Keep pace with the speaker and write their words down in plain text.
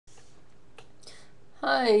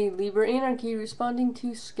Hi, Liber Anarchy, responding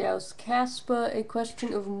to Scouse Caspa, a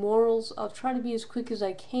question of morals. I'll try to be as quick as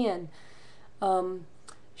I can. Um,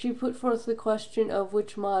 she put forth the question of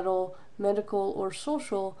which model, medical or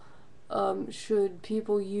social, should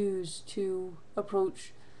people use to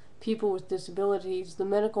approach people with disabilities. The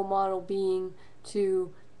medical model being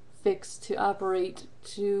to fix, to operate,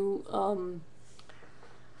 to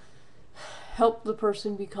help the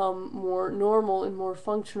person become more normal and more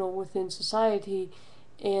functional within society.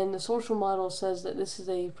 And the social model says that this is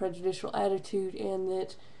a prejudicial attitude and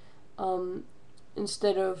that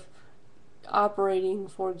instead of operating,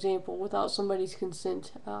 for example, without somebody's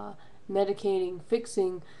consent, medicating,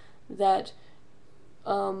 fixing, that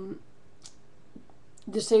um,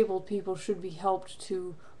 disabled people should be helped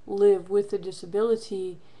to live with a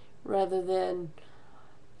disability rather than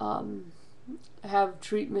um, have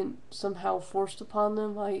treatment somehow forced upon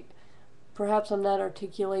them. Perhaps I'm not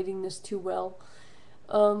articulating this too well.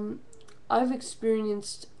 Um, I've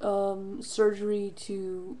experienced surgery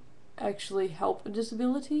to actually help a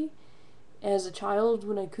disability as a child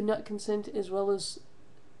when I could not consent, as well as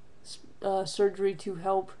surgery to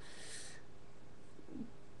help,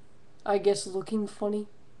 I guess, looking funny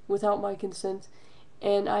without my consent.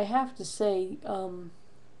 And I have to say,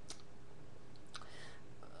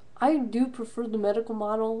 I do prefer the medical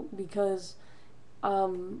model because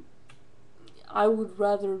um, I would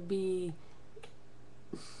rather be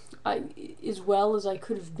as well as I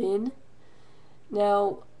could have been.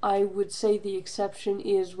 Now, I would say the exception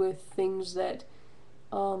is with things that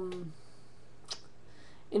um,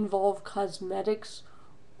 involve cosmetics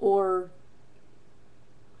or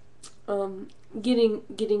um,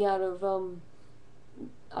 getting out of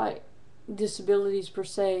I, disabilities per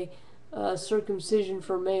se. Circumcision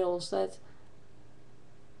for males, that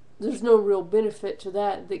there's no real benefit to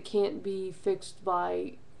that can't be fixed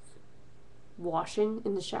by washing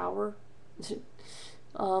in the shower.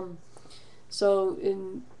 um, so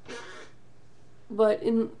in but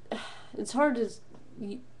in it's hard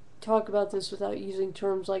to talk about this without using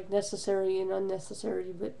terms like necessary and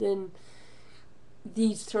unnecessary, but then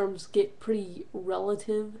these terms get pretty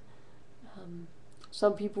relative. Um,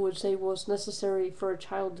 some people would say, well, it's necessary for a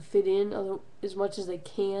child to fit in as much as they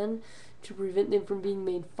can to prevent them from being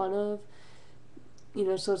made fun of.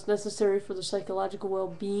 So it's necessary for the psychological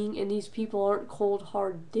well-being, and these people aren't cold,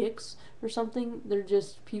 hard dicks or something. They're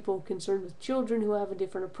just people concerned with children who have a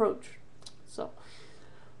different approach. So,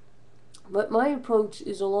 but my approach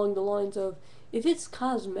is along the lines of, if it's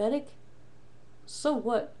cosmetic, so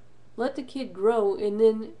what? Let the kid grow, and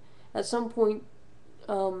then at some point,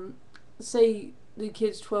 say the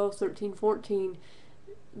kid's 12, 13, 14,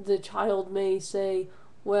 the child may say,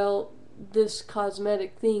 well, this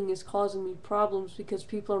cosmetic thing is causing me problems because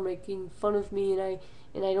people are making fun of me,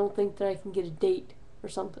 and I don't think that I can get a date or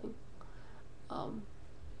something. Um,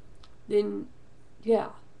 then, yeah,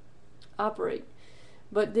 operate.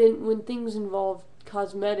 But then when things involve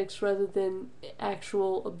cosmetics rather than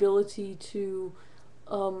actual ability to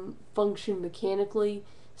function mechanically,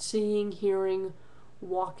 seeing, hearing,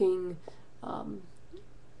 walking, um,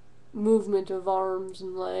 movement of arms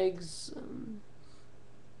and legs,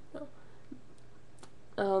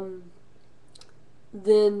 um,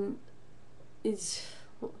 then it's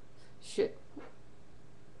shit.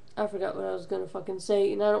 I forgot what I was gonna fucking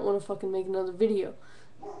say, and I don't want to fucking make another video.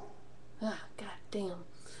 God damn.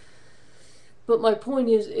 But my point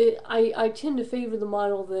is, I tend to favor the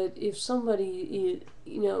model that if somebody,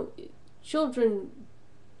 children,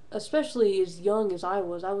 especially as young as I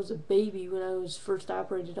was a baby when I was first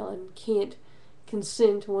operated on, can't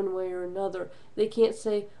consent one way or another. They can't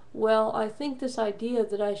say, well, I think this idea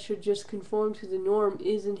that I should just conform to the norm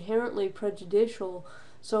is inherently prejudicial,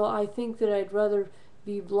 so I think that I'd rather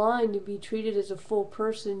be blind and be treated as a full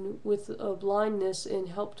person with a blindness and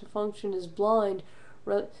help to function as blind.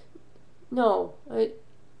 No, I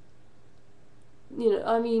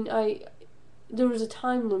mean, there was a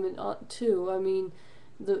time limit too. I mean,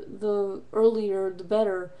 the earlier the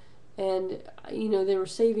better, and they were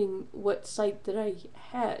saving what sight that I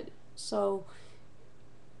had. So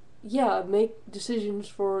yeah, make decisions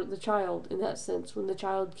for the child in that sense when the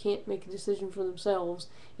child can't make a decision for themselves,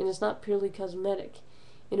 and it's not purely cosmetic,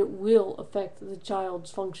 and it will affect the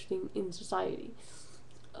child's functioning in society.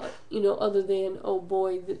 Other than, oh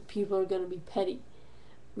boy, that people are going to be petty.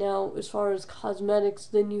 Now, as far as cosmetics,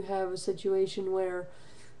 then you have a situation where,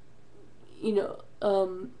 you know,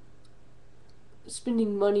 um,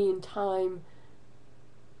 spending money and time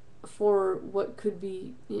for what could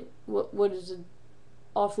be, what is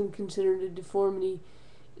often considered a deformity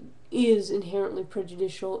is inherently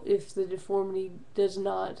prejudicial if the deformity does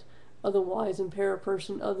not otherwise impair a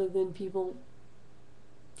person other than people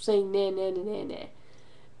saying nah, nah, nah, nah, nah.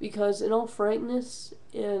 Because in all frankness,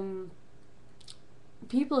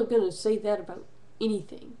 people are going to say that about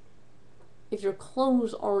anything. If your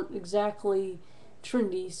clothes aren't exactly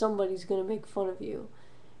trendy, somebody's going to make fun of you.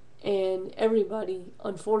 And everybody,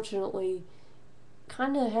 unfortunately,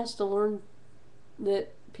 kind of has to learn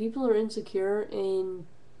that people are insecure and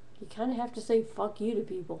you kind of have to say fuck you to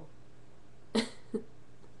people.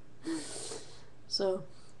 So,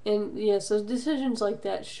 and yeah, so decisions like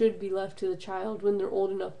that should be left to the child when they're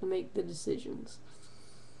old enough to make the decisions.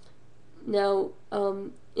 Now,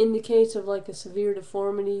 in the case of like a severe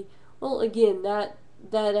deformity, well, again, that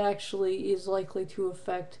actually is likely to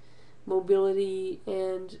affect mobility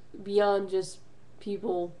and beyond just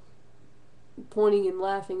people pointing and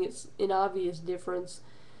laughing. It's an obvious difference.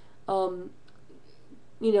 Um,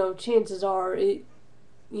 chances are I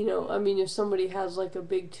mean, if somebody has like a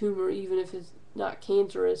big tumor, even if it's not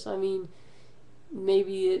cancerous, I mean,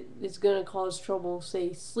 maybe it's going to cause trouble,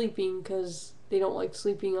 say, sleeping because they don't like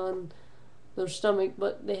sleeping on their stomach,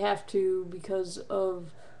 but they have to because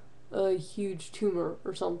of a huge tumor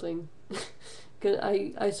or something. Because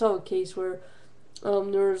I saw a case where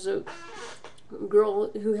there was a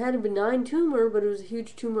girl who had a benign tumor, but it was a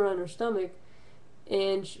huge tumor on her stomach,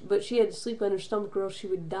 but she had to sleep on her stomach or else she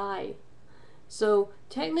would die. So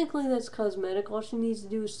technically that's cosmetic. All she needs to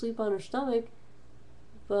do is sleep on her stomach,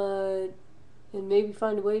 but and maybe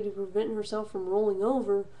find a way to prevent herself from rolling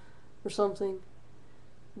over or something.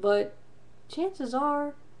 But chances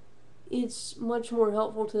are it's much more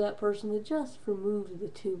helpful to that person to just remove the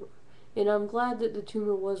tumor. And I'm glad that the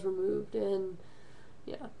tumor was removed. And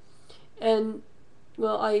yeah. And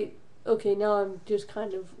well, okay, now I'm just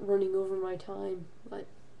kind of running over my time, but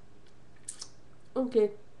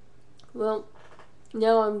okay. Well,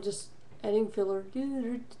 now I'm just adding filler.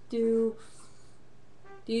 Do do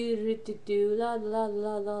do do do la la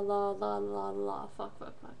la la la la la la fuck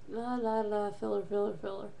la la la filler filler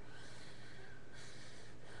filler.